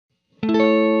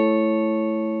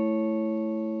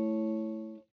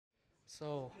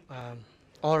So,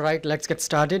 all right, let's get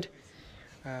started.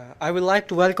 I would like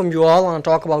to welcome you all and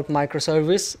talk about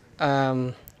microservice.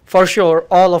 For sure,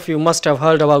 all of you must have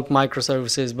heard about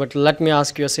microservices, but let me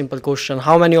ask you a simple question.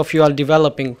 How many of you are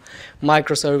developing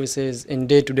microservices in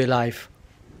day-to-day life?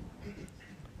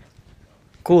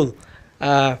 Cool.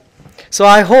 So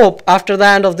I hope after the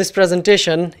end of this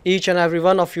presentation, each and every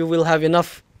one of you will have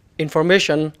enough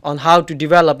information on how to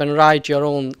develop and write your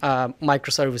own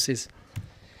microservices.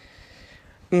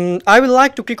 I would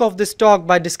like to kick off this talk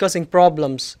by discussing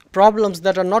problems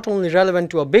that are not only relevant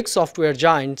to a big software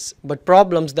giants, but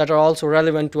problems that are also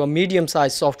relevant to a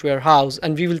medium-sized software house,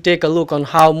 and we will take a look on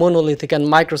how monolithic and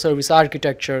microservice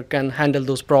architecture can handle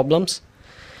those problems.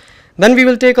 Then we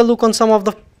will take a look on some of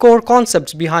the core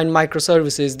concepts behind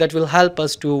microservices that will help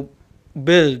us to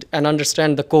build and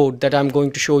understand the code that I'm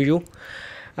going to show you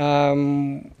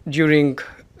during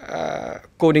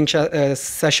coding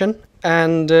session.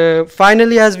 And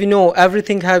finally, as we know,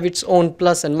 everything have its own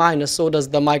plus and minus, so does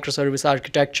the microservice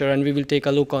architecture, and we will take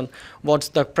a look on what's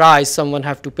the price someone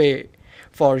have to pay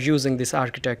for using this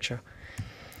architecture.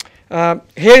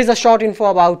 Here is a short info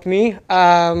about me.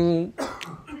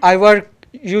 I work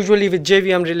usually with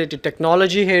JVM related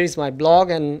technology. Here is my blog,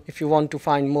 and if you want to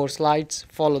find more slides,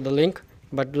 follow the link.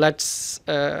 But let's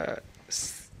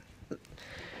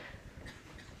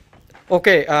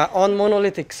on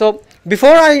monolithic. So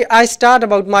before I start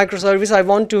about microservice, I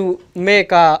want to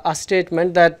make a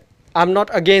statement that I'm not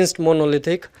against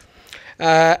monolithic,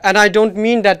 and I don't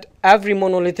mean that every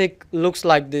monolithic looks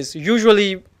like this.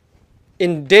 Usually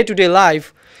in day-to-day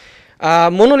life,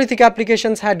 monolithic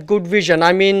applications had good vision.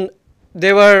 I mean,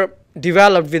 they were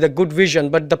developed with a good vision,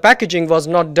 but the packaging was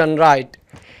not done right.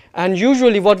 And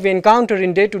usually what we encounter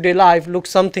in day-to-day life looks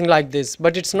something like this,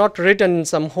 but it's not written in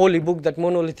some holy book that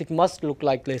monolithic must look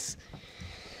like this.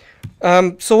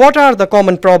 So what are the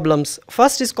common problems?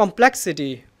 First is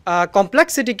complexity.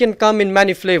 Complexity can come in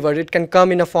many flavors. It can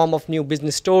come in a form of new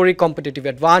business story, competitive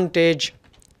advantage,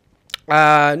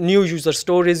 new user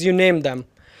stories, you name them.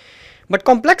 But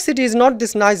complexity is not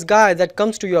this nice guy that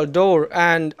comes to your door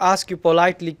and asks you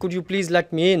politely, could you please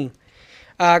let me in?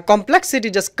 Complexity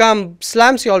just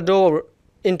slams your door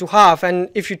into half, and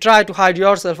if you try to hide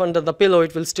yourself under the pillow,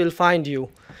 it will still find you.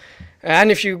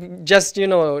 And if you just,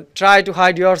 try to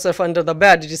hide yourself under the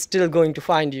bed, it is still going to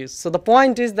find you. So the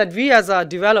point is that we as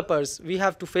developers, we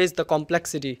have to face the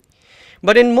complexity.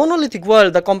 But in monolithic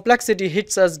world, the complexity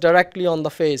hits us directly on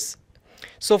the face.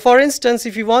 So for instance,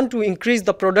 if you want to increase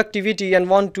the productivity and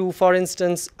want to, for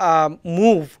instance,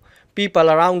 move people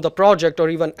around the project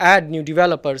or even add new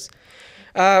developers,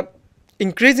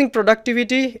 increasing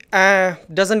productivity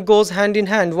doesn't goes hand in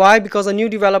hand. Why? Because a new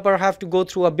developer have to go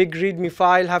through a big readme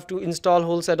file, have to install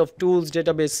whole set of tools,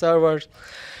 database servers,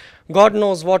 God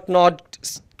knows what not.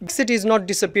 Complexity is not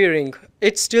disappearing.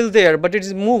 It's still there, but it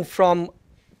is moved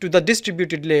to the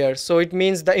distributed layer. So it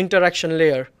means the interaction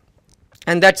layer.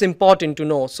 And that's important to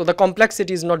know. So the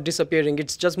complexity is not disappearing.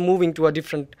 It's just moving to a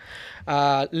different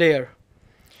layer.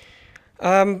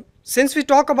 Since we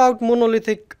talk about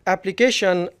monolithic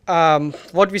application,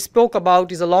 what we spoke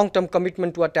about is a long-term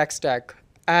commitment to a tech stack.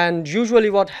 And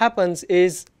usually what happens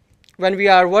is when we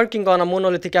are working on a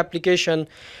monolithic application,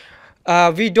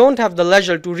 we don't have the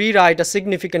leisure to rewrite a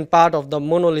significant part of the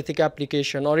monolithic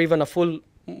application or even a full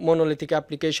monolithic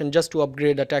application just to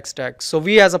upgrade a tech stack. So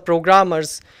we as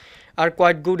programmers are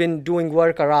quite good in doing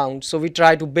workaround. So we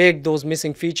try to bake those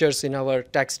missing features in our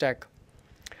tech stack.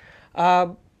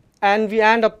 And we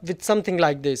end up with something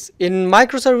like this. In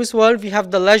microservice world, we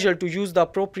have the leisure to use the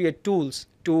appropriate tools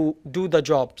to do the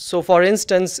job. So for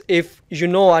instance, if you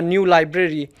know a new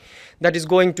library that is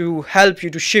going to help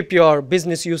you to ship your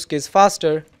business use case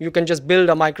faster, you can just build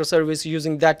a microservice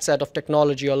using that set of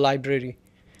technology or library.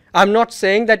 I'm not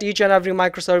saying that each and every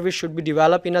microservice should be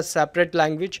developed in a separate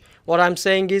language. What I'm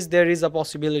saying is there is a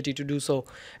possibility to do so,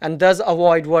 and thus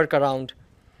avoid workaround.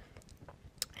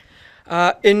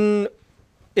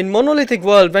 In monolithic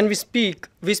world, when we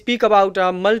speak about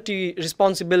a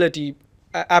multi-responsibility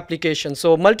application.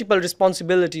 So multiple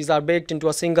responsibilities are baked into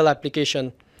a single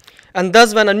application. And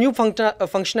thus, when a new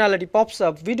functionality pops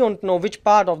up, we don't know which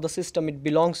part of the system it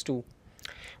belongs to.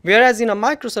 Whereas in a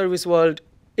microservice world,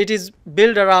 it is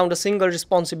built around a single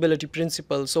responsibility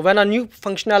principle. So when a new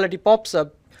functionality pops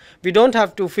up, we don't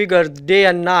have to figure day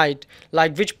and night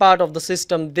like which part of the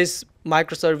system this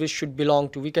microservice should belong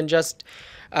to. We can just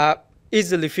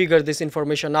easily figure this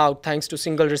information out thanks to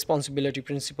single responsibility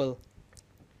principle.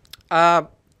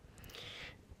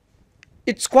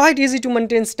 It's quite easy to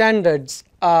maintain standards.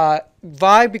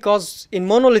 Why? Because in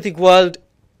monolithic world,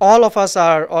 all of us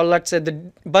are, or let's say the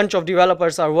bunch of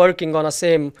developers are working on a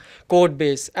same code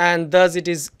base, and thus it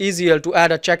is easier to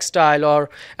add a check style or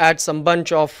add some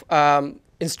bunch of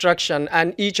instruction,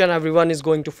 and each and everyone is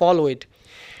going to follow it.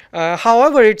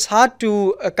 However, it's hard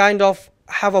to kind of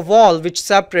have a wall which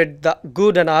separate the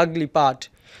good and ugly part.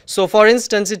 So for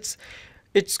instance,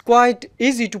 it's quite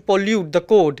easy to pollute the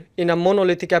code in a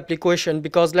monolithic application,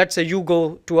 because let's say you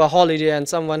go to a holiday and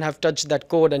someone have touched that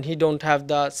code and he don't have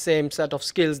the same set of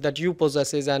skills that you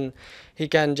possesses, and he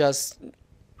can just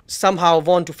somehow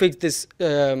want to fix this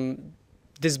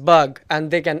this bug,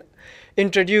 and they can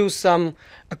introduce some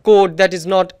code that is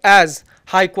not as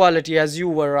high quality as you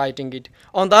were writing it.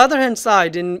 On the other hand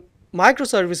side, in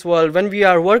microservice world, when we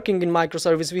are working in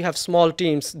microservice, we have small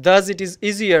teams. Thus, it is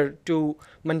easier to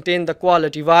maintain the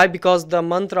quality. Why? Because the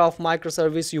mantra of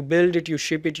microservice, you build it, you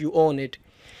ship it, you own it.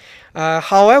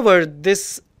 However,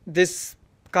 this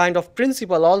kind of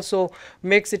principle also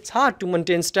makes it hard to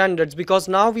maintain standards, because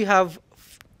now we have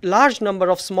large number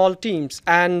of small teams,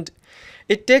 and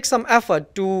it takes some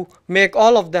effort to make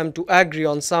all of them to agree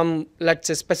on some, let's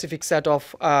say, specific set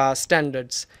of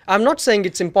standards. I'm not saying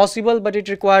it's impossible, but it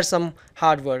requires some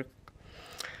hard work.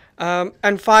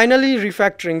 And finally,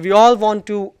 refactoring. We all want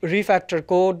to refactor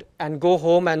code and go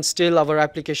home, and still our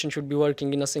application should be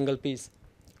working in a single piece.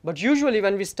 But usually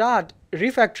when we start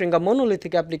refactoring a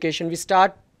monolithic application, we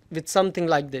start with something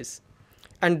like this.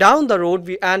 And down the road,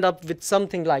 we end up with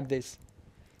something like this.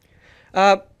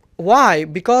 Why?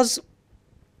 Because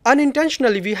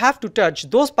unintentionally, we have to touch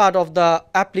those parts of the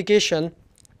application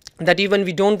that even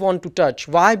we don't want to touch.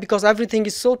 Why? Because everything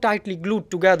is so tightly glued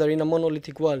together in a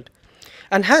monolithic world.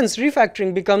 And hence,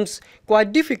 refactoring becomes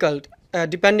quite difficult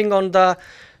depending on the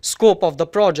scope of the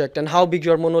project and how big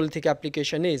your monolithic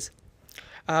application is.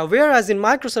 Whereas in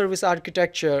microservice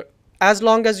architecture, as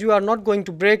long as you are not going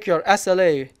to break your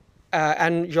SLA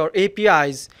and your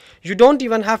APIs, you don't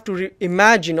even have to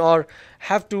imagine or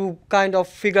have to kind of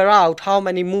figure out how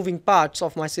many moving parts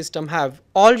of my system have.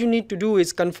 All you need to do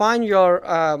is confine your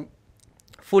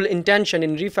full intention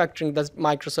in refactoring the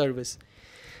microservice.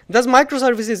 Thus,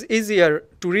 microservice is easier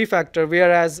to refactor,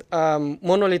 whereas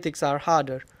monolithics are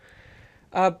harder.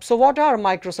 So what are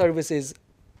microservices?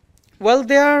 Well,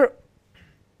 they are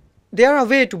a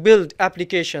way to build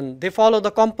application. They follow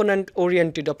the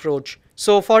component-oriented approach.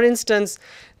 So for instance,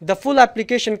 the full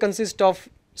application consists of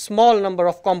small number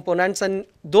of components, and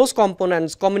those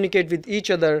components communicate with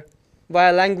each other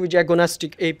via language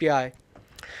agnostic API.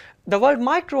 The word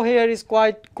micro here is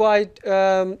quite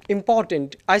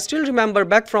important. I still remember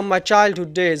back from my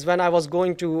childhood days when I was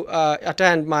going to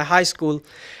attend my high school.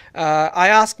 I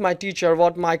asked my teacher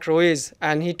what micro is,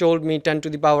 and he told me 10 to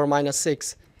the power minus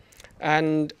 6.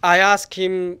 And I asked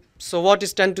him, so what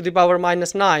is 10 to the power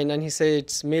minus 9? And he said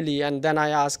it's milli. And then I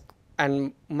asked,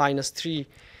 and minus 3.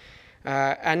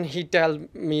 And he tell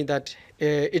me that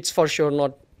it's for sure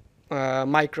not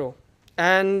micro.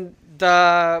 And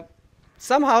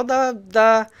somehow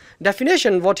the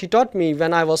definition, what he taught me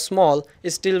when I was small,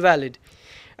 is still valid.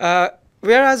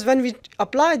 Whereas when we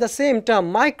apply the same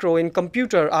term micro in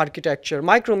computer architecture,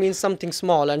 micro means something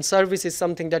small, and service is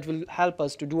something that will help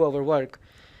us to do our work.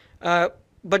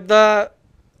 But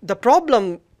the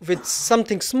problem with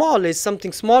something small is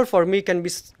something small for me can be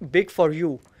big for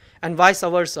you, and vice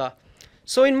versa.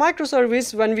 So in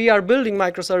microservice, when we are building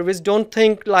microservice, don't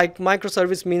think like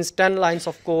microservice means 10 lines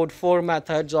of code, 4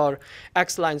 methods, or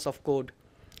X lines of code.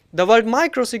 The word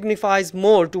micro signifies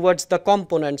more towards the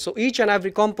component. So each and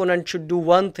every component should do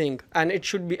one thing, and it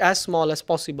should be as small as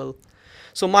possible.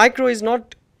 So micro is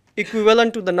not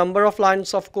equivalent to the number of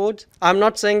lines of code. I'm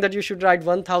not saying that you should write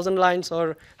 1,000 lines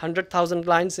or 100,000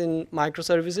 lines in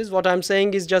microservices. What I'm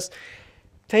saying is just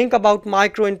think about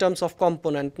micro in terms of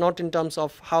component, not in terms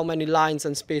of how many lines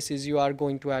and spaces you are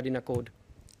going to add in a code.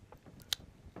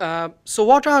 So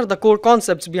what are the core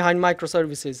concepts behind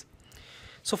microservices?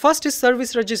 So first is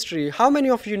service registry. How many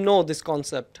of you know this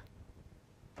concept?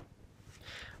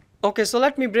 Okay, so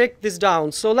let me break this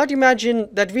down. So let's imagine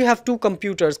that we have two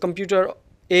computers, computer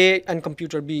A and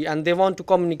computer B, and they want to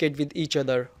communicate with each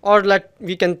other. Or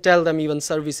we can tell them even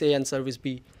service A and service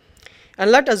B. And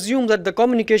let's assume that the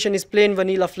communication is plain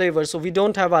vanilla flavor, so we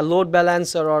don't have a load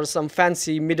balancer or some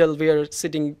fancy middleware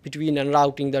sitting between and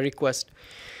routing the request.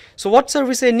 So what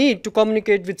service A needs to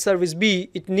communicate with service B,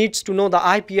 it needs to know the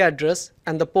IP address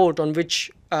and the port on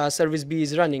which service B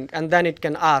is running, and then it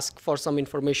can ask for some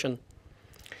information.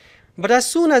 But as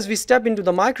soon as we step into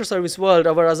the microservice world,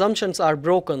 our assumptions are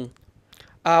broken.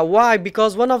 Why?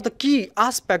 Because one of the key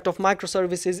aspects of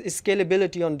microservices is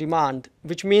scalability on demand,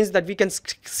 which means that we can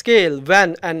scale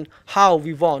when and how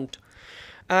we want.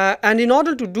 And in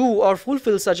order to do or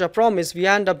fulfill such a promise, we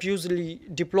end up usually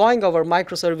deploying our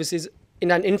microservices in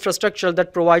an infrastructure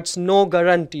that provides no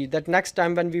guarantee that next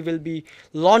time when we will be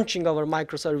launching our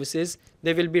microservices,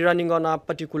 they will be running on a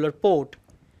particular port.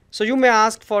 So you may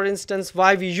ask, for instance,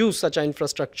 why we use such an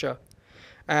infrastructure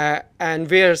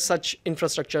and where such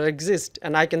infrastructure exists.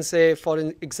 And I can say, for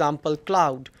example,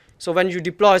 cloud. So when you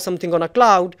deploy something on a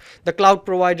cloud, the cloud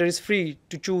provider is free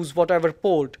to choose whatever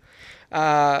port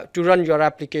to run your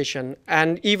application,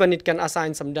 and even it can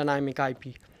assign some dynamic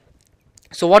IP.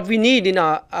 So what we need in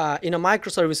a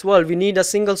microservice world, we need a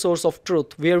single source of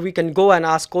truth where we can go and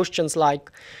ask questions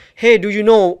like, hey, do you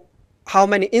know how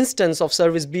many instances of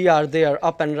service B are there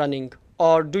up and running?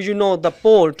 Or do you know the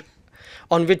port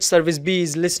on which service B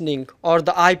is listening, or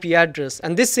the IP address?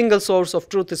 And this single source of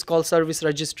truth is called service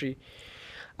registry.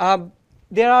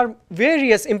 There are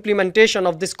various implementation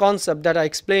of this concept that I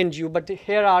explained to you, but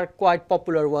here are quite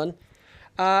popular one.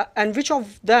 And which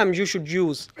of them you should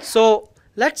use? So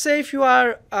let's say if you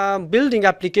are building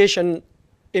application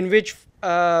in which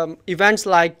events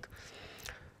like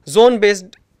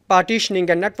zone-based partitioning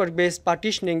and network-based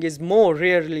partitioning is more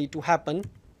rarely to happen.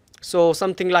 So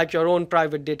something like your own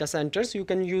private data centers, you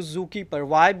can use Zookeeper.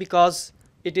 Why? Because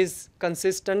it is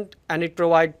consistent and it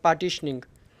provides partitioning.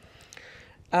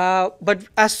 But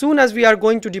as soon as we are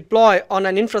going to deploy on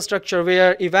an infrastructure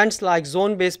where events like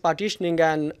zone-based partitioning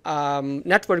and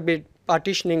network-based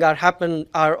partitioning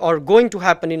are going to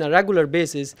happen in a regular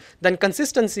basis, then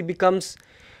consistency becomes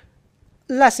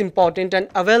less important and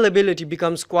availability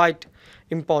becomes quite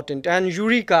important. And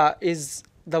Eureka is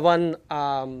the one,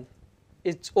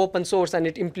 it's open source and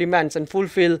it implements and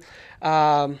fulfill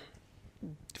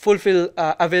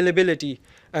availability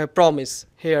promise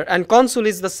here. And console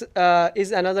is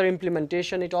another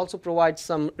implementation. It also provides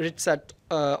some rich set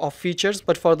of features,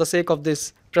 but for the sake of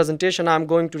this presentation, I'm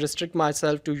going to restrict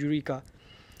myself to Eureka.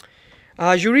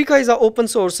 Eureka is an open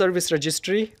source service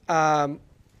registry.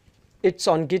 It's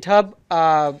on GitHub,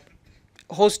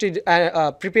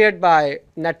 hosted, prepared by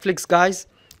Netflix guys.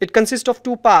 It consists of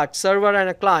two parts, server and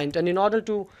a client. And in order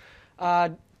to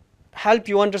help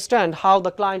you understand how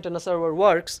the client and the server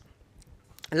works,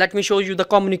 let me show you the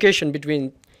communication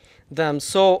between them.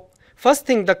 So first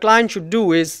thing the client should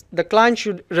do is the client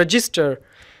should register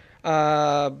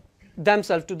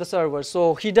themselves to the server.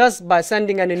 So he does by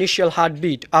sending an initial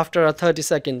heartbeat after a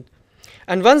 30-second.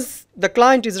 And once the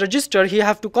client is registered, he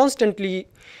have to constantly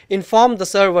inform the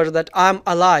server that I'm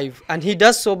alive. And he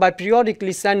does so by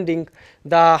periodically sending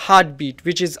the heartbeat,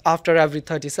 which is after every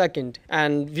 30 seconds.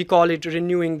 And we call it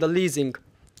renewing the leasing.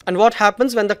 And what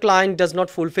happens when the client does not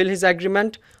fulfill his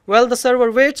agreement? Well, the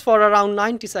server waits for around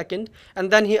 90 seconds, and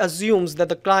then he assumes that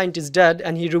the client is dead,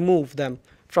 and he removes them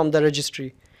from the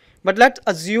registry. But let's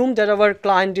assume that our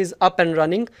client is up and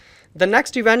running. The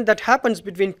next event that happens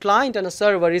between client and a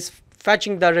server is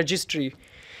fetching the registry.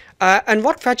 And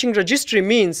what fetching registry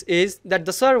means is that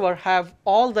the server have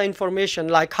all the information,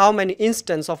 like how many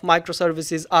instances of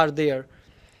microservices are there,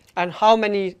 and how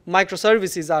many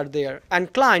microservices are there,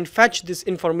 and client fetch this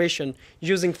information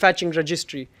using fetching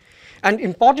registry. And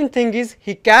important thing is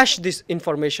he cache this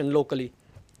information locally.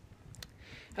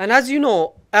 And as you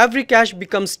know, every cache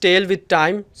becomes stale with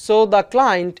time, so the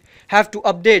client have to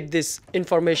update this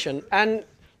information. And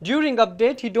during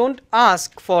update, he don't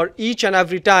ask for each and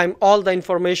every time all the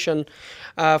information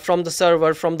from the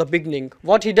server from the beginning.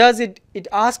 What he does, it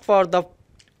asks for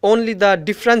only the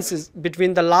differences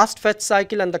between the last fetch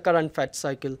cycle and the current fetch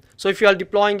cycle. So if you are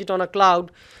deploying it on a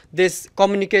cloud, this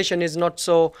communication is not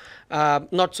so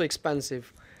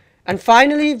expensive. And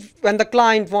finally, when the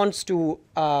client wants to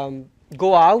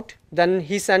go out, then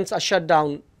he sends a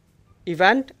shutdown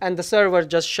event, and the server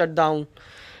just shut down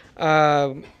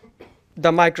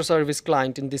the microservice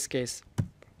client in this case.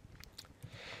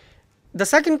 The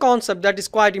second concept that is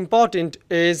quite important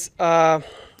is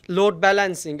load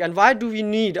balancing. And why do we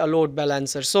need a load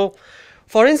balancer? So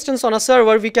for instance, on a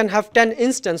server, we can have 10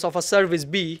 instances of a service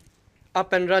B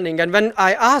up and running. And when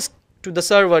I ask to the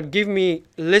server, give me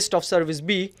list of service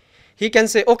B, he can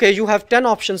say, okay, you have 10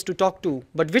 options to talk to,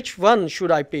 but which one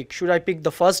should I pick? Should I pick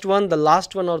the first one, the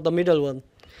last one, or the middle one?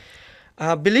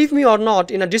 Believe me or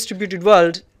not, in a distributed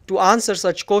world, to answer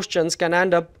such questions can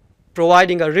end up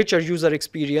providing a richer user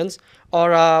experience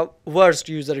or a worse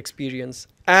user experience.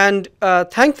 And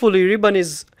thankfully, Ribbon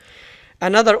is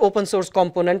another open source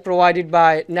component provided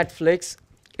by Netflix.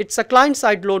 It's a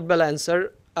client-side load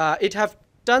balancer. It has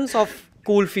tons of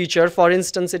cool feature. For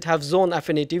instance, it has zone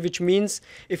affinity, which means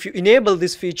if you enable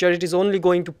this feature, it is only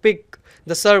going to pick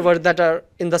the server that are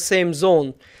in the same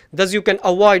zone. Thus, you can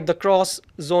avoid the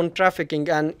cross-zone trafficking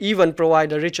and even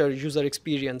provide a richer user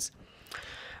experience.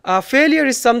 Failure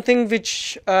is something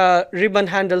which Ribbon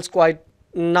handles quite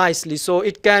nicely. So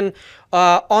it can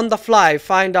on the fly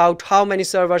find out how many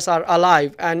servers are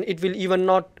alive, and it will even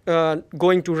not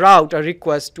going to route a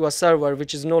request to a server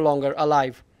which is no longer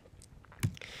alive.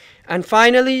 And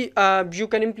finally, you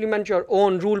can implement your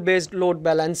own rule-based load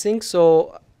balancing.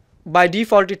 So by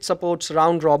default, it supports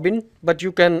round robin, but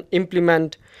you can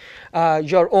implement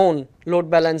your own load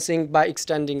balancing by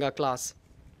extending a class.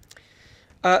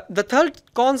 The third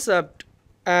concept,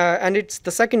 and it's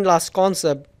the second last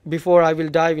concept before I will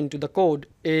dive into the code,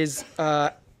 is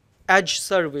edge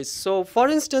service. So for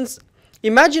instance,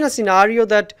 imagine a scenario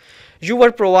that you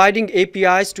were providing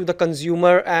APIs to the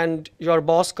consumer and your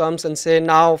boss comes and say,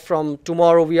 now from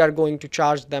tomorrow we are going to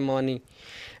charge them money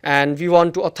and we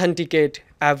want to authenticate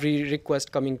every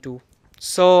request coming to.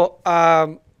 So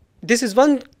this is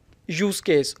one use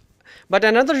case. But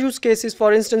another use case is,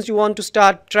 for instance, you want to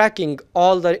start tracking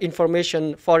all the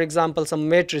information, for example, some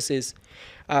matrices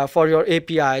for your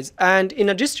APIs. And in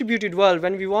a distributed world,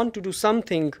 when we want to do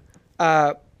something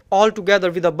all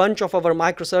together with a bunch of our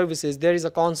microservices, there is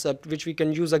a concept which we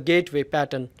can use a gateway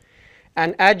pattern.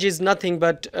 And edge is nothing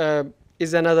but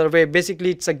is another way.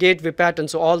 Basically, it's a gateway pattern.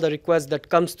 So all the requests that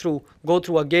comes through go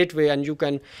through a gateway, and you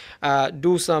can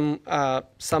do some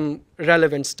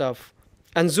relevant stuff.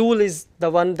 And Zool is the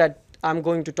one that I'm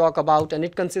going to talk about, and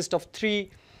it consists of 3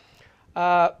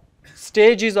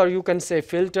 stages, or you can say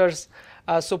filters.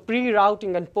 So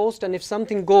pre-routing and post, and if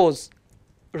something goes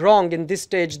wrong in this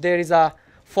stage, there is a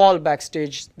fallback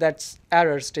stage, that's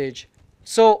error stage.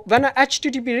 So when a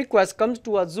HTTP request comes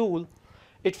to a Zool,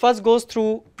 it first goes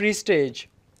through pre-stage.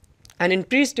 And in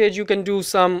pre-stage, you can do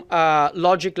some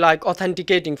logic like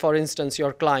authenticating, for instance,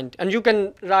 your client. And you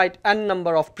can write n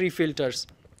number of pre-filters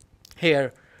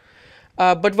here.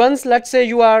 But once, let's say,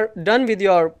 you are done with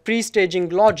your pre-staging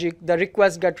logic, the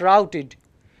requests get routed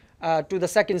to the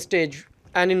second stage.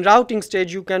 And in routing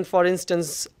stage, you can, for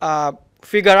instance,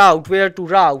 figure out where to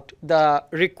route the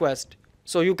request.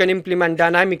 So you can implement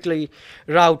dynamically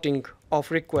routing of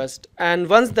request. And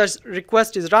once the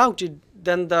request is routed,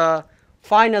 then the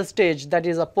final stage, that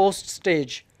is a post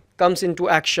stage, comes into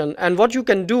action. And what you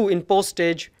can do in post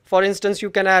stage, for instance, you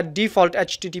can add default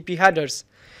HTTP headers.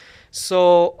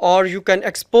 So, or you can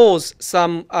expose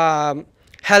some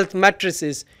health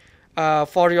matrices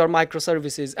for your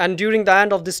microservices. And during the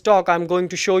end of this talk, I'm going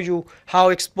to show you how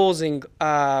exposing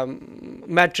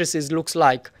matrices looks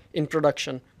like in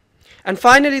production. And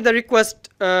finally, the request,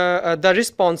 the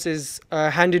response is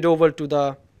handed over to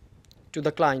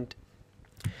the client.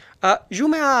 You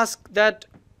may ask that,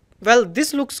 well,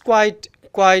 this looks quite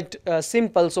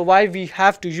simple. So why we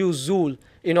have to use Zool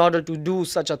in order to do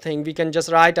such a thing? We can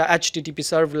just write a HTTP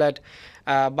servlet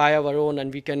by our own,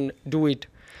 and we can do it.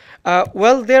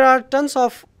 Well, there are tons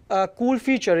of cool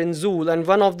feature in Zool, and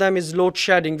one of them is load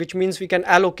shedding, which means we can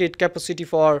allocate capacity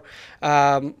for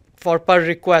per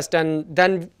request, and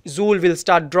then Zool will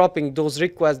start dropping those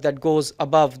requests that goes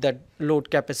above that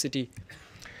load capacity.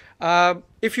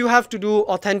 If you have to do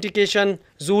authentication,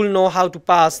 Zool know how to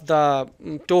pass the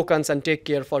tokens and take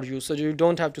care for you, so you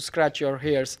don't have to scratch your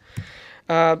hairs.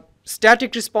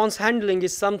 Static response handling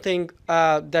is something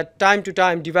that time to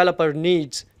time developer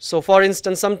needs. So for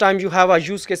instance, sometimes you have a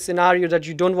use case scenario that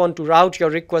you don't want to route your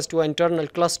request to an internal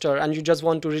cluster, and you just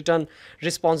want to return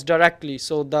response directly.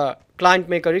 So the client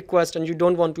make a request and you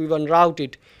don't want to even route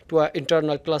it to an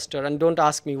internal cluster. And don't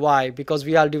ask me why, because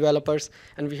we are developers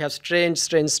and we have strange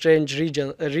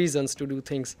reasons to do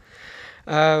things.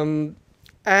 And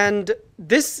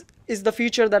this is the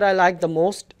feature that I like the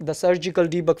most, the surgical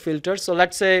debug filter. So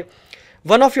let's say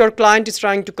one of your client is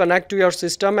trying to connect to your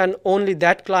system, and only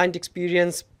that client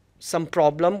experience some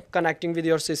problem connecting with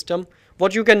your system.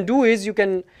 What you can do is you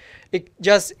can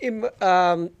just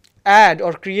add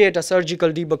or create a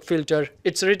surgical debug filter.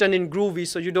 It's written in Groovy,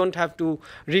 so you don't have to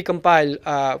recompile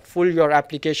full your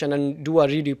application and do a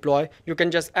redeploy. You can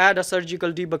just add a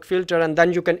surgical debug filter, and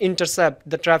then you can intercept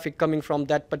the traffic coming from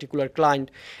that particular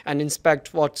client and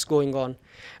inspect what's going on.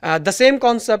 The same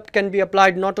concept can be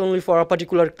applied not only for a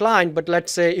particular client, but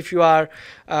let's say if you are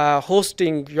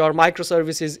hosting your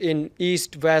microservices in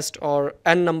east, west, or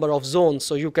n number of zones,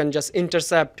 so you can just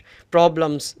intercept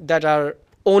problems that are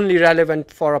only relevant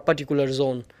for a particular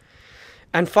zone.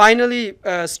 And finally,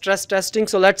 stress testing.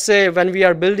 So let's say when we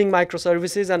are building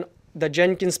microservices and the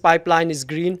Jenkins pipeline is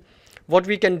green, what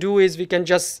we can do is we can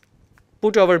just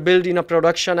put our build in a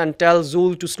production and tell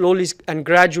Zool to slowly and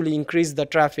gradually increase the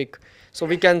traffic. So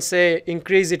we can say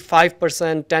increase it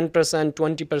 5%, 10%,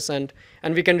 20%,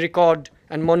 and we can record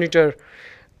and monitor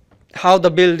how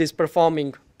the build is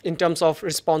performing in terms of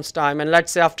response time, and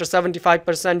let's say after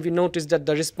 75% we notice that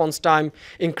the response time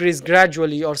increased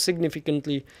gradually or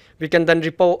significantly, we can then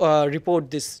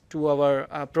report this to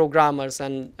our programmers,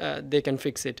 and they can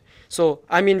fix it. So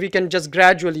I mean, we can just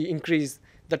gradually increase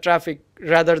the traffic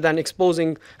rather than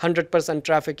exposing 100%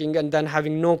 trafficking and then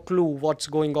having no clue what's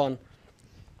going on.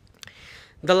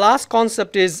 The last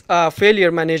concept is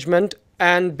failure management,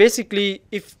 and basically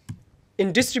if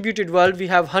in distributed world we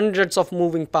have hundreds of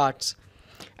moving parts,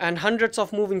 and hundreds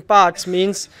of moving parts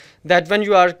means that when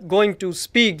you are going to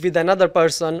speak with another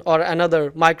person or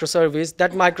another microservice,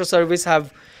 that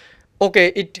microservice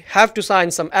it have to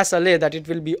sign some SLA that it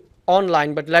will be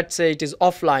online, but let's say it is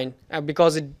offline,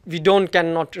 because we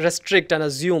cannot restrict and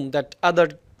assume that other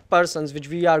persons which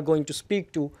we are going to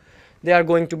speak to, they are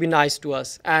going to be nice to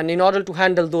us. And in order to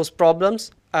handle those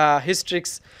problems,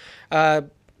 Hystrix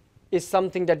is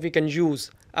something that we can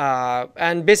use,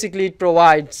 and basically it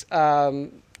provides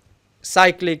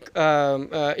cyclic,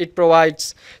 it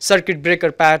provides circuit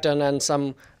breaker pattern and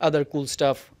some other cool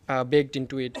stuff baked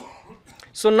into it.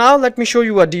 So now let me show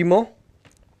you a demo,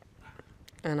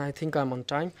 and I think I'm on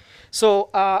time. So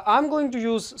I'm going to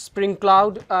use Spring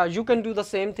Cloud. You can do the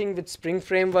same thing with Spring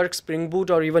Framework, Spring Boot,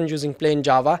 or even using plain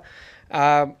Java.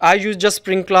 I use just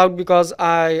Spring Cloud because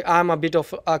I'm a bit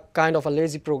of a kind of a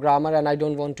lazy programmer, and I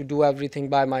don't want to do everything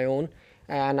by my own,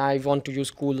 and I want to use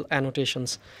cool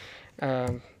annotations.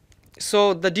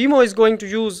 So the demo is going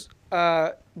to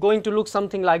look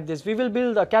something like this. We will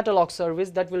build a catalog service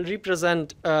that will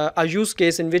represent a use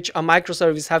case in which a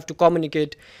microservice have to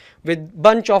communicate with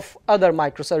bunch of other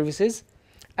microservices,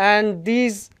 and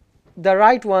the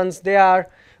right ones, they are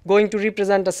going to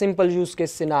represent a simple use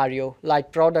case scenario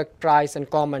like product, price, and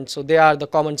comment. So they are the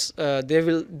comments. They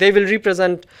will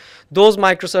represent those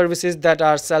microservices that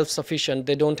are self-sufficient.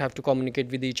 They don't have to communicate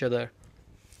with each other.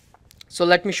 So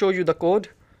let me show you the code,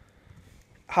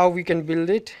 how we can build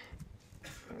it.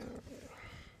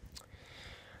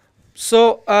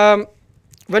 So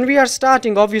when we are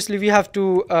starting, obviously we have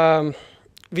to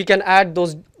we can add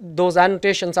those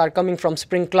annotations are coming from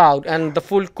Spring Cloud, and the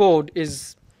full code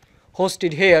is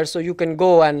hosted here, so you can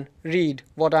go and read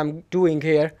what I'm doing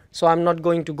here. So I'm not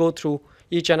going to go through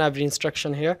each and every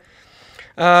instruction here,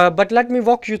 but let me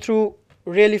walk you through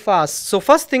really fast. So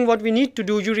first thing what we need to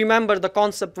do, you remember the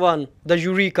concept one, the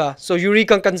Eureka. So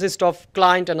Eureka consists of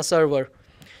client and a server.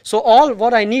 So all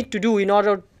what I need to do in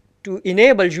order to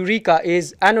enable Eureka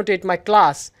is annotate my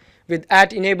class with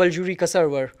 @enable Eureka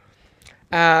server,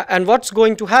 and what's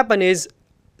going to happen is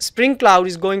Spring Cloud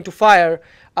is going to fire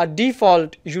a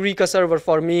default Eureka server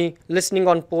for me, listening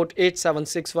on port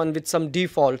 8761 with some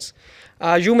defaults.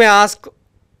 You may ask,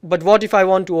 but what if I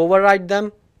want to override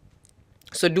them?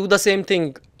 So do the same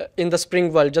thing in the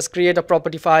Spring world. Just create a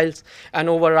property files and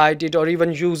override it, or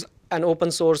even use an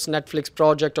open source Netflix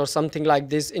project or something like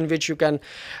this, in which you can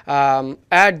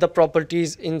add the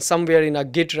properties in somewhere in a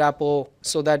Git repo,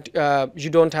 so that you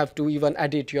don't have to even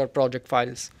edit your project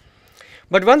files.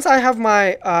 But once I have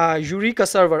my Eureka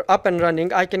server up and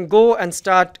running, I can go and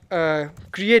start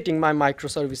creating my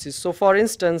microservices. So for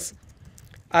instance,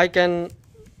 I can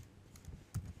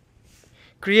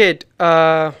create,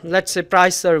 let's say,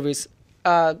 price service.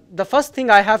 The first thing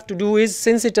I have to do is,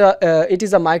 since it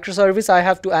is a microservice, I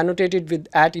have to annotate it with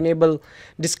 @enable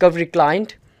discovery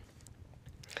client.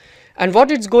 And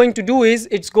what it's going to do is,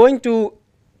 it's going to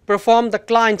perform the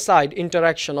client-side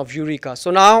interaction of Eureka.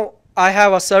 So now I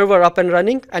have a server up and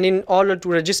running, and in order to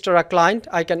register a client,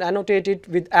 I can annotate it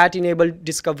with @enable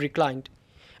discovery client.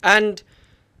 And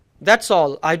that's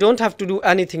all. I don't have to do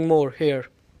anything more here.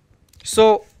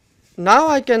 So now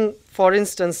I can, for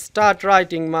instance, start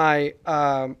writing my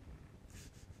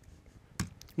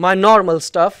my normal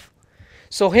stuff.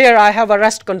 So here I have a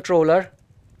REST controller.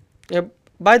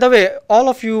 By the way, all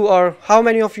of you, or how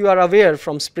many of you are aware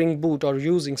from Spring Boot or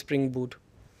using Spring Boot?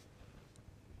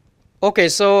 Okay,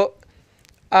 so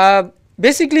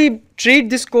basically treat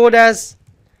this code as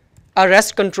a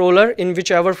REST controller in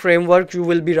whichever framework you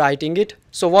will be writing it.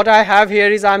 So what I have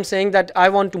here is, I'm saying that I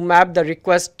want to map the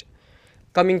request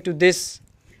coming to this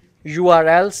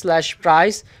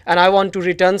URL/price, and I want to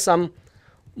return some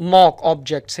mock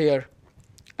objects here.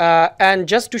 And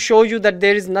just to show you that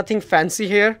there is nothing fancy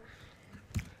here,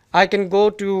 I can go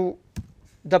to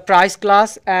the price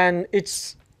class, and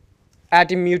it's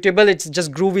 @immutable. It's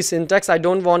just groovy syntax. I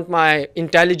don't want my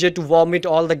IntelliJ to vomit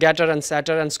all the getter and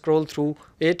setter and scroll through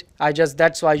it.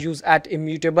 That's why I use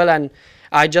 @immutable, and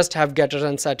I just have getters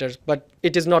and setters, but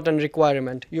it is not a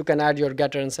requirement. You can add your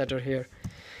getter and setter here.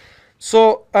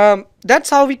 So that's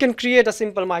how we can create a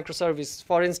simple microservice,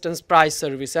 for instance, price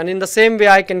service. And in the same way,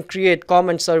 I can create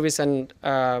comment service and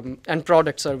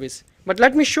product service. But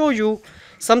let me show you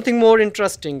something more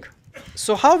interesting.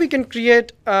 So how we can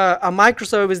create a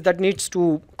microservice that needs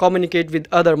to communicate with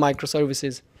other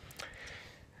microservices.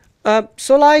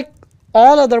 So like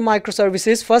all other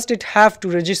microservices, first it have to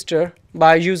register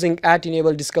by using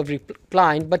 @enable discovery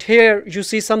client. But here you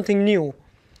see something new.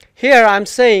 Here I'm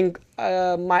saying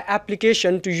my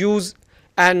application to use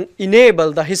and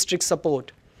enable the Hystrix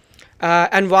support.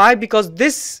 And why? Because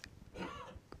this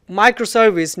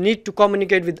microservice need to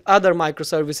communicate with other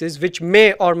microservices which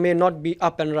may or may not be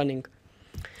up and running.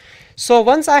 So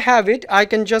once I have it, I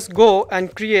can just go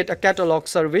and create a catalog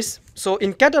service. So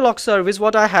in catalog service,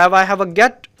 what I have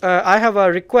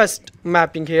a request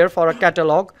mapping here for a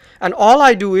catalog, and all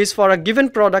I do is for a given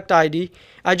product ID,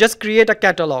 I just create a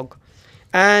catalog.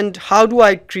 And how do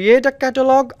I create a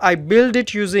catalog? I build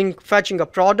it using fetching a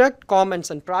product, comments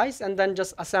and price, and then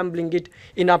just assembling it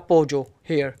in a Pojo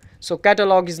here. So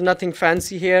catalog is nothing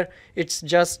fancy here. It's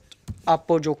just a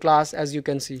Pojo class, as you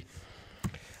can see.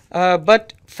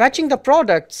 But fetching the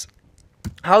products,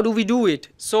 how do we do it?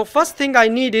 So first thing I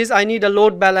need is I need a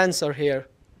load balancer here,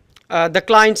 the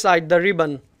client side, the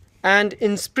ribbon. And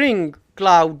in Spring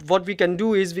Cloud, what we can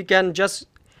do is we can just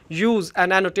use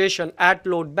an annotation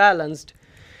 @load_balanced.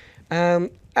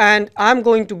 And I'm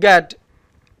going to get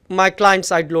my client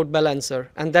side load balancer,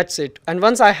 and that's it. And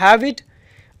once I have it,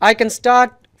 I can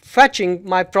start fetching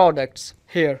my products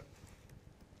here.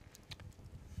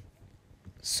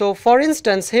 So for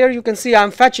instance, here you can see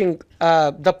I'm fetching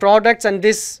the products, and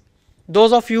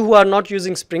those of you who are not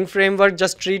using Spring Framework,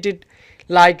 just treat it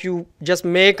like you just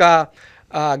make a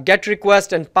GET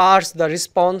request and parse the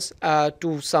response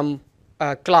to some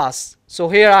class. So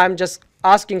here I'm just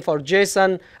asking for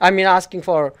JSON, asking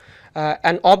for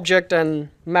an object and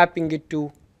mapping it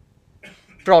to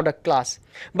product class.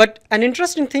 But an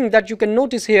interesting thing that you can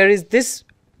notice here is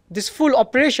this full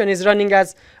operation is running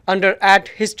as under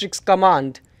 @Hystrix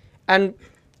command. And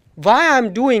why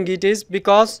I'm doing it is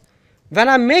because when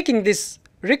I'm making this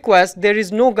request, there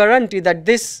is no guarantee that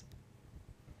this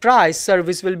price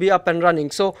service will be up and running.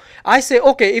 So I say,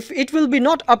 okay, if it will be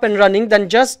not up and running, then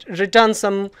just return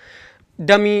some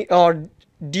dummy or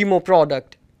demo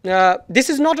product. This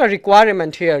is not a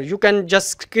requirement here. You can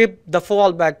just skip the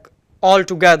fallback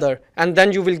altogether, and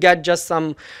then you will get just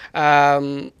some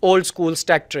old school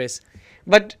stack trace.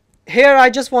 But here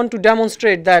I just want to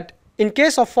demonstrate that in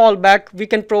case of fallback, we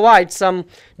can provide some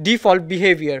default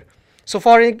behavior. So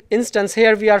for instance,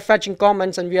 here we are fetching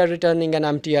comments and we are returning an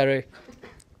empty array.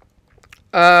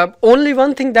 Only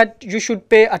one thing that you should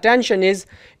pay attention is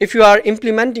if you are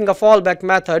implementing a fallback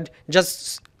method,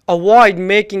 just avoid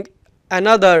making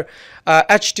another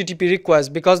HTTP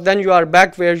request, because then you are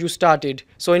back where you started.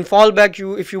 So in fallback,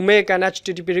 if you make an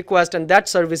HTTP request and that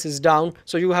service is down,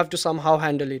 so you have to somehow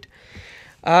handle it.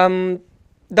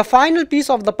 The final piece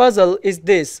of the puzzle is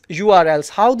this URLs,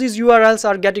 how these URLs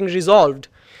are getting resolved.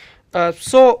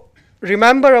 So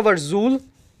remember our Zool,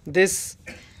 this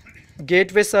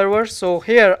gateway server. So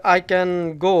here I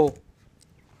can go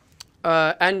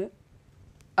and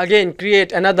again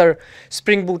create another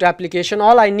Spring Boot application.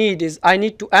 All I need is I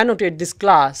need to annotate this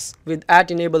class with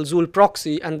 @enable Zool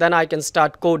proxy, and then I can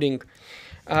start coding.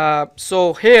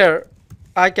 So here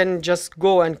I can just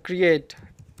go and create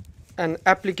an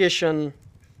application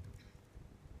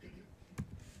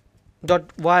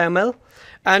 .yml,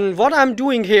 and what I'm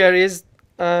doing here is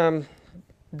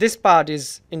this part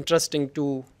is interesting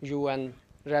to you and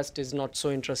rest is not so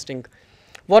interesting.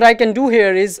 What I can do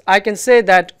here is I can say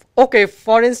that, okay,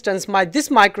 for instance, this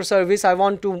microservice, I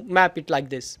want to map it like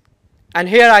this. And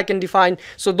here I can define,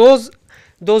 so those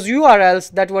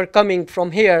URLs that were coming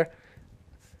from here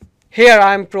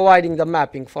I'm providing the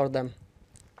mapping for them.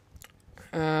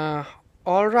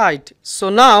 All right, so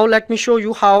now let me show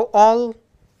you how all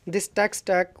this tech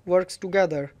stack works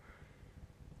together.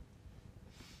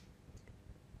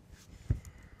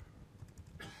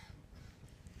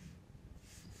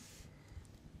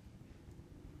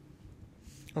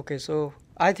 Okay, so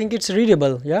I think it's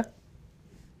readable, yeah,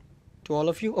 to all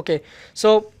of you. Okay,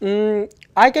 so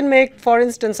I can make, for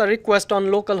instance, a request on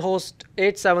localhost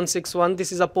 8761.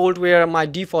 This is a port where my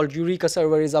default Eureka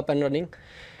server is up and running.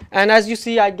 And as you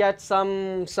see, I get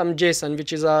some JSON,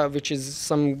 which is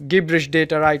some gibberish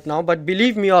data right now. But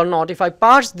believe me or not, if I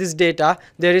parse this data,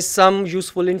 there is some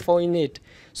useful info in it.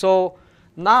 So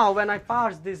now when I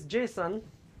parse this JSON,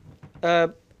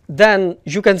 then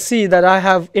you can see that I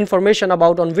have information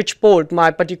about on which port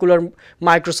my particular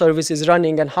microservice is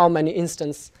running and how many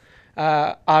instances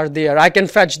are there. I can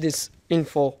fetch this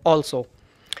info also.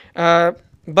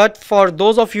 But for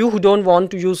those of you who don't want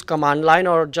to use command line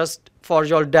or just for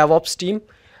your DevOps team,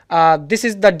 this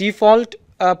is the default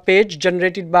page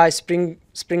generated by Spring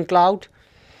Cloud.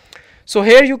 So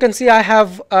here you can see I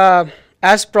have,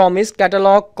 as promised,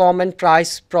 catalog, comment,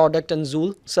 price, product, and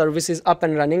Zool services up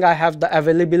and running. I have the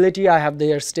availability, I have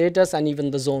their status, and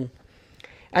even the zone.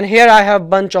 And here I have a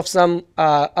bunch of some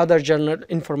other general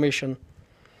information.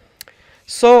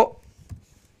 So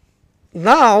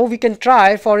now we can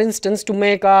try, for instance, to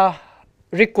make a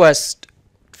request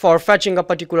for fetching a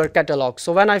particular catalog.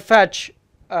 So when I fetch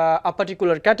a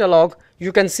particular catalog,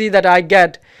 you can see that I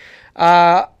get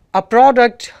a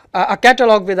product, a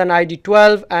catalog with an ID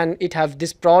 12, and it have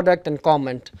this product and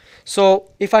comment.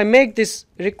 So if I make this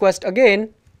request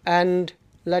again, and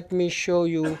let me show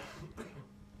you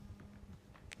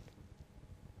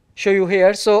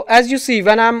here. So as you see,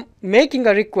 when I'm making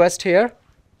a request here,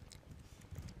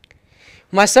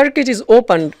 my circuit is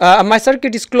opened, my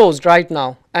circuit is closed right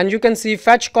now, and you can see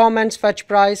fetch comments, fetch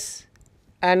price,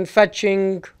 and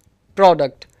fetching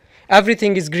product.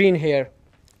 Everything is green here.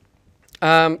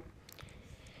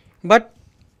 But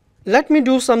let me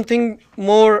do something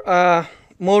more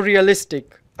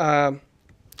realistic.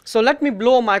 So let me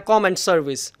blow my comment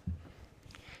service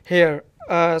here.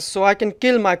 So I can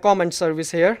kill my comment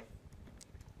service here.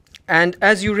 And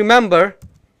as you remember,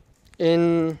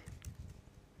 in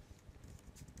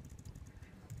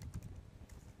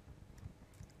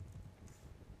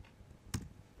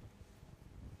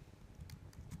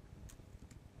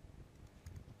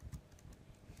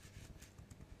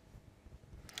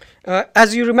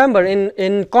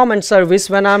comment service,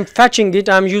 when I'm fetching it,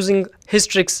 I'm using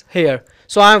hystrix here.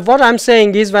 So what I'm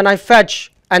saying is, when I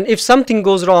fetch, and if something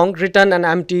goes wrong, return an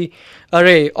empty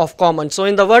array of comments. So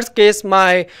in the worst case,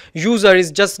 my user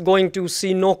is just going to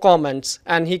see no comments,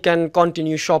 and he can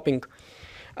continue shopping.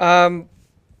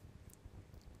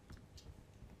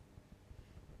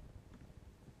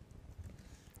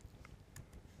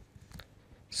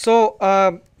 So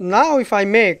now if I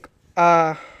make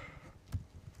a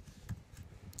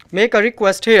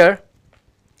request here,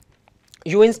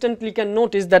 you instantly can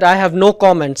notice that I have no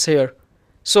comments here.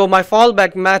 So my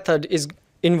fallback method is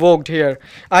invoked here.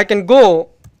 I can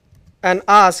go and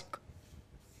ask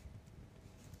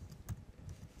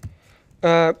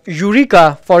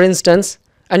Eureka, for instance,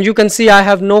 and you can see I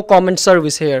have no comment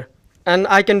service here. And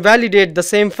I can validate the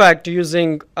same fact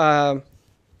using the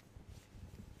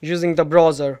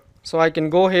browser. So I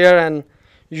can go here, and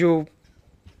you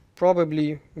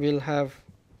probably will have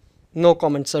no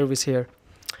comment service here.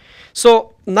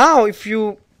 So now if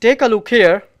you take a look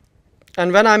here,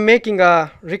 and when I'm making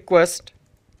a request,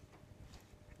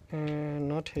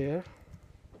 not here,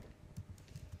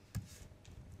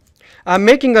 I'm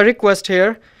making a request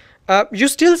here, you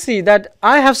still see that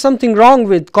I have something wrong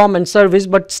with comment service,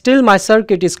 but still my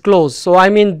circuit is closed. So I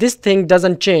mean, this thing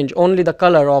doesn't change, only the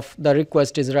color of the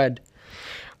request is red.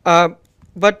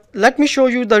 But let me show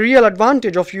you the real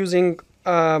advantage of using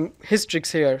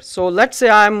hystrix here. So let's say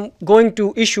I'm going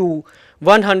to issue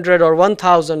 100 or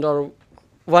 1000 or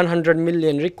 100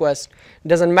 million requests,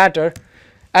 doesn't matter.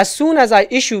 As soon as I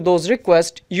issue those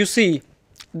requests, you see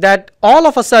that all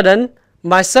of a sudden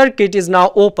my circuit is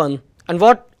now open. And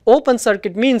what open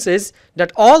circuit means is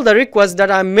that all the requests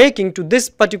that I'm making to this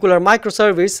particular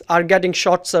microservice are getting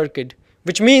short circuit,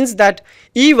 which means that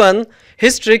even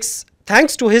hystrix,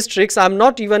 thanks to hystrix, I'm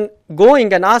not even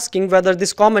going and asking whether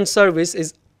this comment service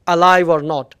is alive or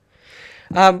not.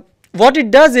 What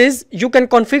it does is, you can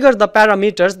configure the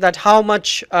parameters, that how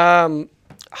much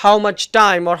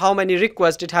time or how many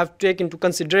requests it have taken into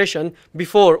consideration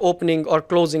before opening or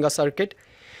closing a circuit,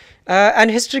 and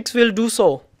hystrix will do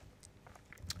so.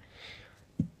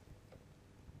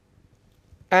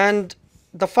 And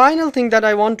the final thing that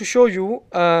I want to show you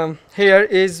here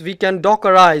is we can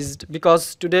Dockerize,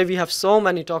 because today we have so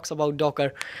many talks about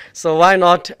Docker. So why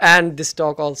not end this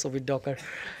talk also with Docker?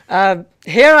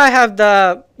 Here I have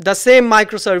the same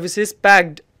microservices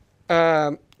packed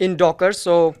in Docker.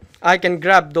 So I can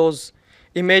grab those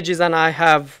images and I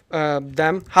have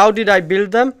them. How did I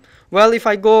build them? Well, if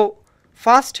I go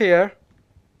fast here,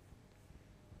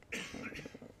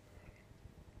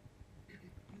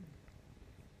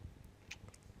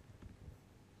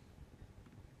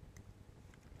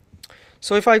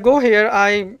 so if I go here,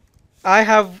 I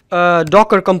have a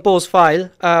Docker compose file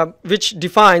which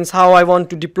defines how I want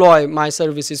to deploy my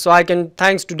services. So I can,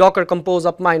 thanks to Docker compose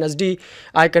up -d,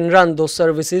 I can run those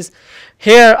services.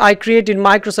 Here I created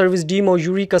microservice demo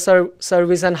Eureka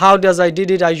service, and how does I did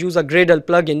it? I use a Gradle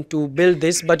plugin to build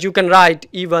this, but you can write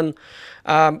even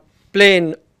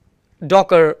plain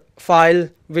Docker file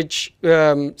which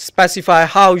specify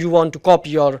how you want to copy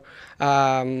your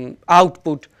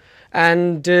output,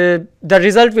 and the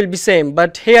result will be same.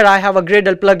 But here I have a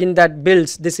Gradle plugin that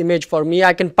builds this image for me.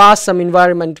 I can pass some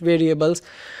environment variables,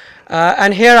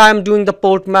 and here I am doing the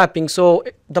port mapping. So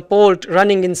the port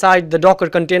running inside the Docker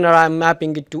container, I am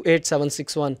mapping it to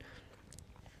 8761.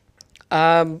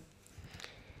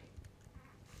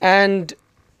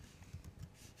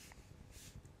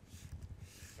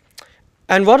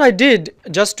 And what I did,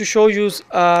 just to show you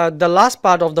the last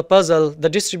part of the puzzle, the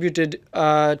distributed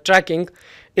tracking,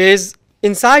 is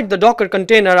inside the Docker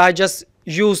container I just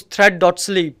use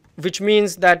thread.sleep, which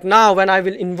means that now when I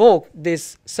will invoke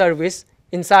this service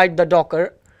inside the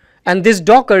Docker, and this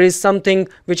Docker is something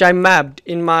which I mapped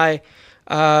in my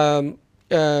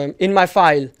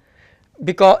file,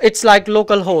 because it's like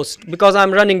localhost, because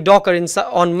I'm running Docker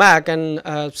on Mac, and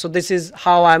so this is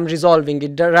how I'm resolving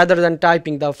it rather than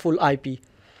typing the full IP.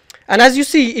 And as you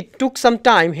see, it took some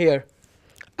time here.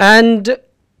 And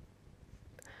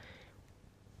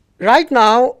right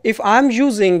now, if I'm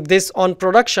using this on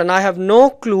production, I have no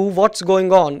clue what's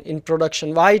going on in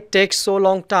production, why it takes so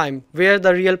long time, where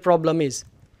the real problem is.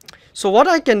 So what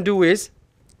I can do is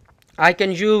I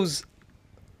can use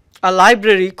a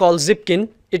library called Zipkin.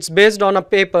 It's based on a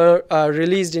paper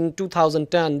released in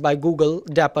 2010 by Google,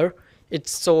 Dapper.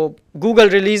 So Google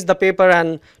released the paper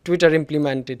and Twitter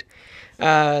implemented.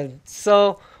 But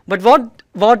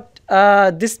what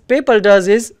this paper does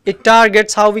is it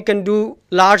targets how we can do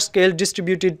large-scale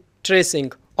distributed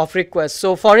tracing of requests.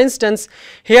 So for instance,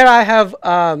 here I have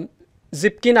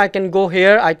Zipkin. I can go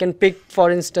here. I can pick,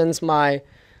 for instance, my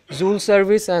Zool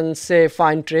service and say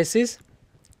find traces.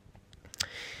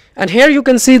 And here you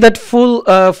can see that full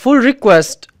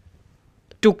request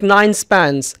took 9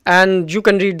 spans, and you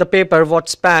can read the paper what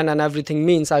span and everything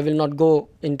means. I will not go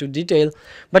into detail,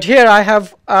 but here I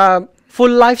have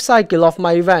full life cycle of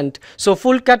my event. So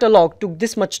full catalog took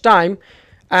this much time,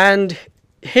 and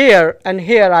here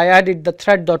I added the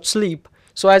thread.sleep.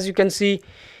 So as you can see,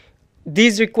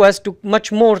 these requests took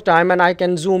much more time, and I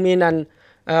can zoom in and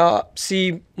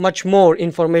see much more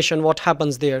information what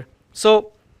happens there.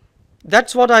 So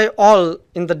that's what all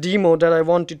in the demo that I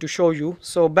wanted to show you.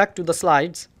 So back to the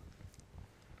slides.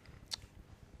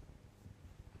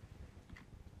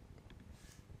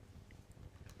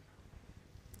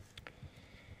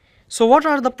 So what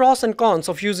are the pros and cons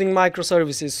of using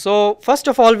microservices? So first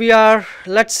of all,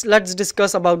 let's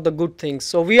discuss about the good things.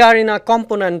 So we are in a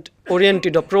component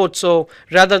oriented approach. So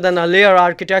rather than a layer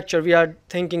architecture, we are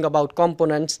thinking about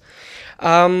components.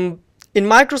 In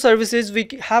microservices, we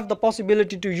have the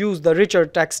possibility to use the richer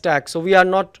tech stack. So we are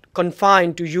not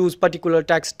confined to use particular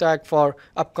tech stack for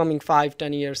upcoming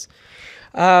 5-10 years.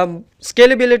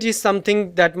 Scalability is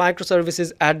something that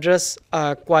microservices address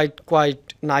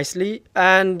quite nicely.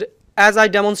 And as I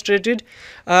demonstrated,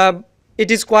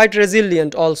 it is quite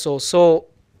resilient also. So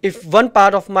if one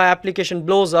part of my application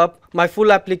blows up, my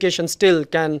full application still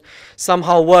can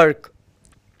somehow work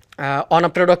on a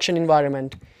production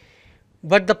environment.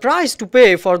 But the price to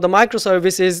pay for the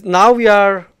microservice is now we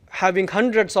are having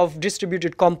hundreds of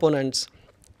distributed components,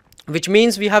 which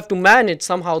means we have to manage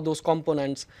somehow those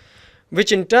components,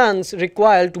 which in turns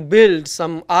require to build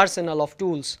some arsenal of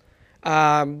tools.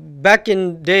 Back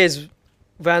in days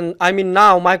when,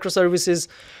 now microservices,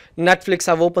 Netflix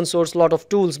have open source a lot of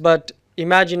tools, but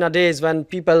imagine a days when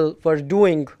people were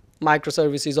doing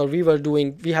microservices, or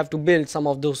we have to build some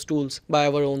of those tools by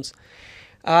our own.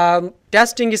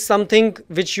 Testing is something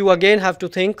which you again have to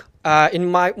think. In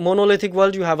my monolithic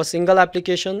world, you have a single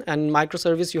application, and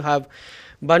microservice you have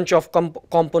bunch of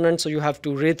components, so you have to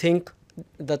rethink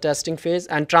the testing phase.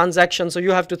 And transactions, so you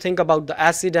have to think about the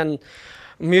acid and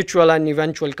mutual and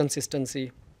eventual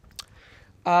consistency.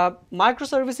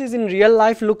 Microservices in real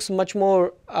life looks much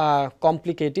more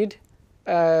complicated.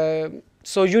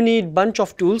 So you need bunch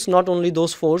of tools, not only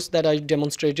those 4 that I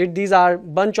demonstrated. These are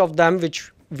bunch of them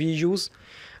which we use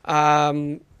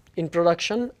in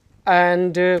production.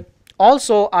 And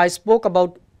also I spoke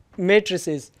about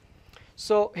matrices.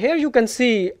 So here you can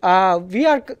see we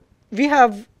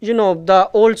have the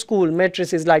old school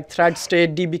matrices like thread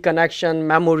state, DB connection,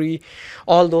 memory,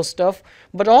 all those stuff.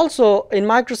 But also in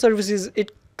microservices,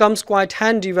 it comes quite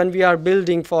handy when we are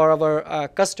building for our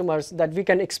customers, that we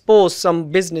can expose some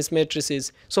business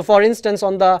matrices. So for instance,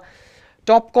 on the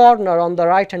top corner on the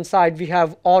right hand side, we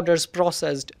have orders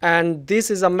processed, and this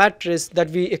is a matrix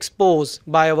that we expose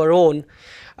by our own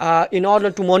in order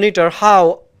to monitor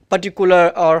how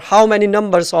particular or how many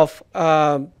numbers of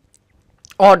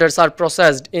orders are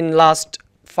processed in last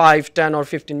 5, 10 or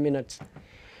 15 minutes.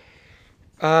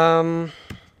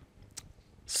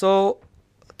 So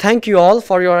thank you all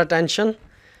for your attention.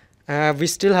 We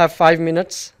still have 5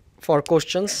 minutes for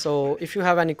questions, so if you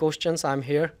have any questions, I'm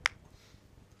here.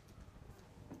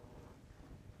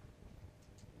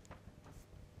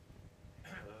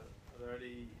 Are there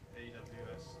any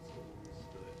AWS tools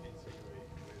that integrate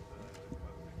with the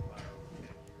cloud,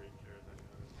 Eureka, and that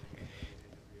kind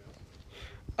of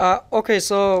thing? Okay,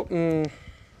 so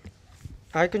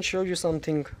I can show you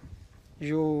something.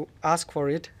 You ask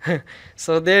for it.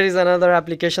 So there is another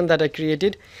application that I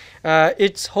created.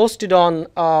 It's hosted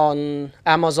on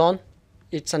Amazon.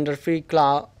 It's under free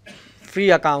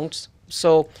accounts.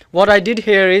 So what I did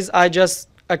here is I just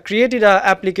created an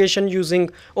application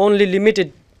using only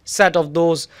limited set of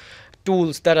those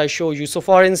tools that I show you. So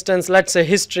for instance, let's say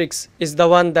Hystrix is the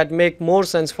one that make more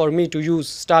sense for me to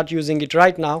start using it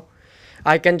right now.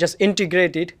 I can just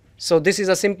integrate it. So this is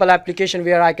a simple application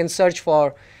where I can search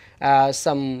for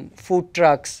some food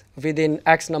trucks within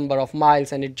X number of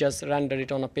miles, and it just render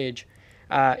it on a page.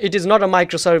 It is not a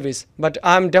microservice, but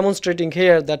I'm demonstrating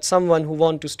here that someone who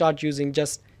want to start using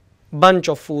just bunch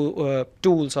of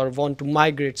tools or want to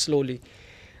migrate slowly.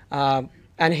 And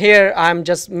here I'm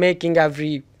just making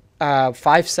every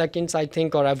 5 seconds, I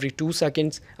think, or every 2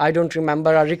 seconds, I don't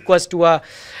remember, a request to a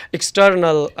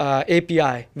external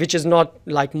API, which is not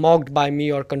like mocked by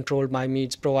me or controlled by me.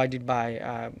 It's provided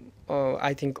by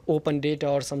I think open data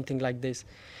or something like this,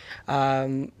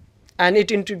 and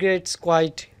it integrates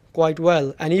quite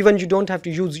well. And even you don't have to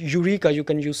use Eureka, you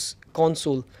can use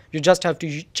console. You just have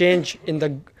to change in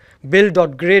the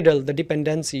build.gradle the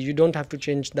dependency. You don't have to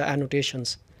change the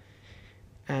annotations,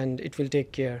 and it will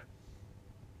take care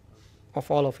of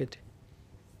all of it.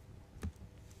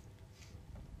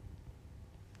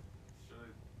 So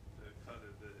the kind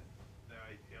of the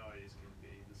APIs can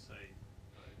be the same,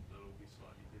 but they'll all be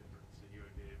slightly different, so you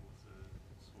won't be able to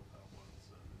swap out one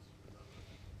service for another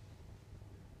in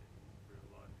real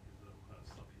life because they'll have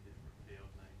slightly different field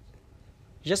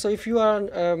names. Yes, so if you are,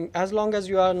 as long as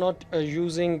you are not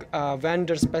using a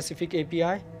vendor-specific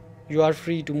API, you are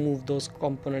free to move those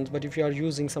components. But if you are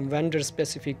using some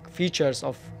vendor-specific features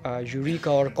of Eureka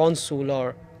or console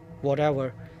or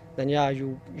whatever, then yeah,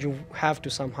 you have to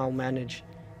somehow manage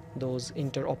those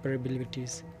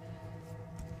interoperabilities.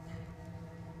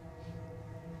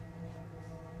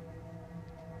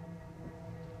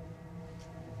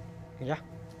 Yeah.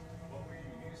 What were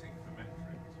you using for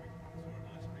metrics? We saw a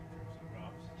nice picture of some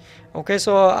graphs. Okay,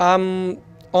 so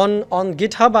on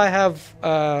GitHub I have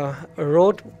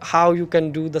wrote how you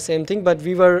can do the same thing, but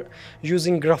we were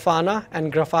using Grafana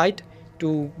and Graphite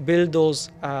to build those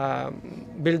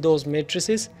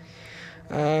matrices.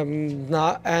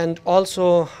 And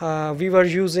also we were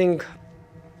using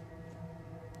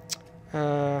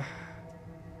I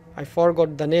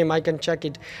forgot the name, I can check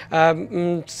it.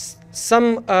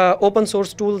 Some open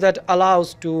source tool that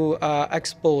allows to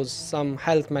expose some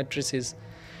health matrices.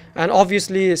 And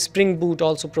obviously Spring Boot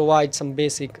also provides some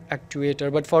basic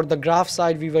actuator, but for the graph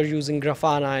side we were using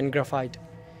Grafana and Graphite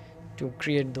to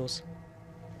create those.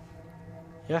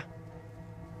 Yeah.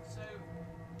 So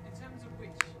in terms of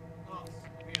which parts of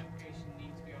the application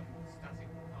need to be on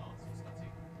static parts or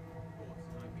static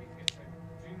ports and IP address,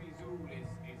 so presumably Zool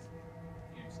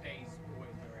is stays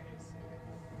always where it is, so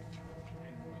that your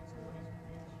endpoints are always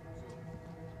reached from Zool.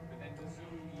 But then does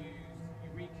Zool use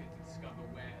Eureka to discover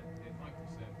where the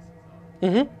microservices are?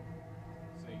 Mm-hmm.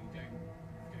 So you don't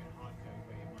hard code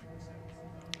where your microservices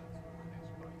are,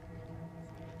 that's what it's right.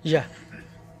 Yeah.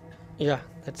 Yeah,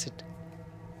 that's it.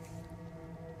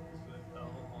 So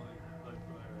on a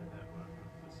local area network,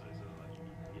 so sort of like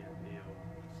EPMP or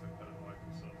some kind of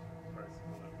Microsoft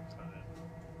protocol that was kind of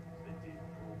they do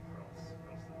all across the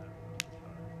network,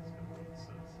 trying to discover all the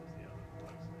services the other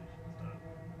workstations have.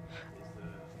 Is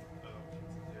there an option to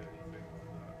do anything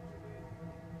like that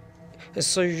within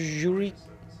So Eureka.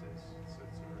 services, so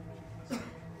to remove the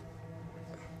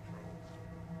central control?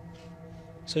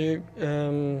 So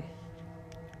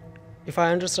if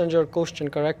I understand your question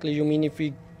correctly, you mean if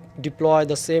we deploy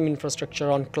the same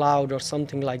infrastructure on cloud or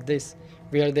something like this,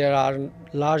 where there are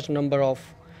large number of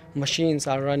machines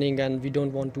are running and we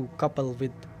don't want to couple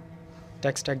with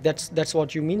tech stack, that's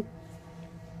what you mean? Kind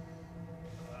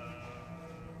of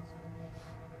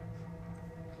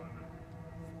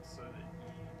so that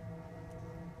you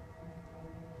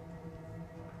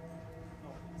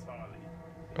not entirely.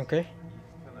 Okay. You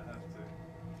kind of have to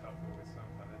couple with some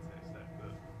kind of tech stack,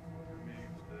 but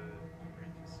remove the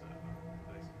Eureka server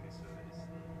basically so that it's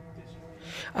the distribution.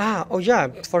 Oh yeah,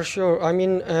 for sure. I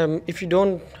mean, if you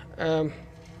don't,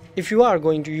 if you are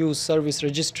going to use service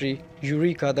registry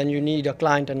Eureka, then you need a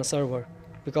client and a server,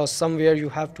 because somewhere you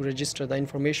have to register the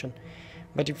information.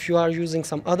 But if you are using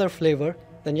some other flavor,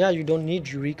 then yeah, you don't need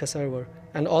Eureka server.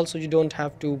 And also you don't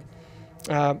have to,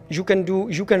 you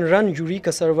can run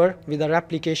Eureka server with a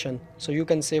replication. So you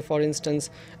can say, for instance,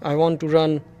 I want to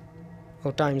run,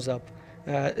 oh, time's up.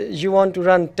 You want to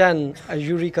run 10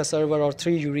 Eureka server or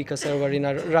 3 Eureka server in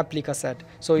a replica set.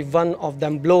 So if one of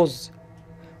them blows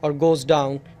or goes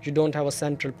down, you don't have a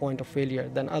central point of failure.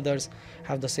 Then others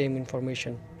have the same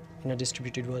information in a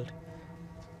distributed world.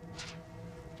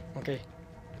 Okay,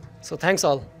 so thanks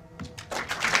all.